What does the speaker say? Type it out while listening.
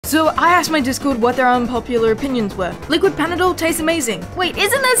So I asked my Discord what their unpopular opinions were. Liquid Panadol tastes amazing. Wait,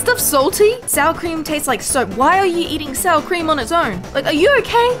 isn't that stuff salty? Sour cream tastes like soap. Why are you eating sour cream on its own? Like, are you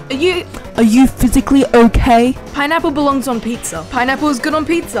okay? Are you physically okay? Pineapple belongs on pizza. Pineapple is good on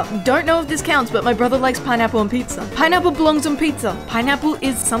pizza. Don't know if this counts, but my brother likes pineapple on pizza. Pineapple belongs on pizza. Pineapple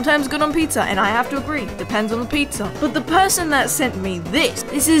is sometimes good on pizza, and I have to agree, depends on the pizza. But the person that sent me this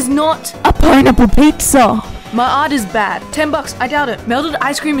is not A pineapple pizza! my art is bad. $10, I doubt it. Melted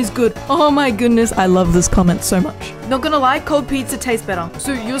ice cream is good. Oh my goodness, I love this comment so much. Not gonna lie, cold pizza tastes better.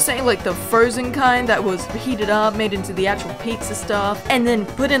 So you're saying like the frozen kind that was heated up, made into the actual pizza stuff, and then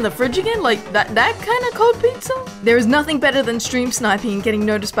put in the fridge again? Like that kind of cold pizza? There is nothing better than stream sniping and getting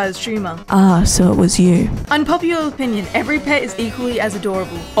noticed by the streamer. Ah, so it was you. Unpopular opinion, every pet is equally as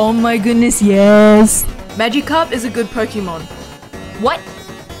adorable. Oh my goodness, yes. Magikarp is a good Pokemon. What?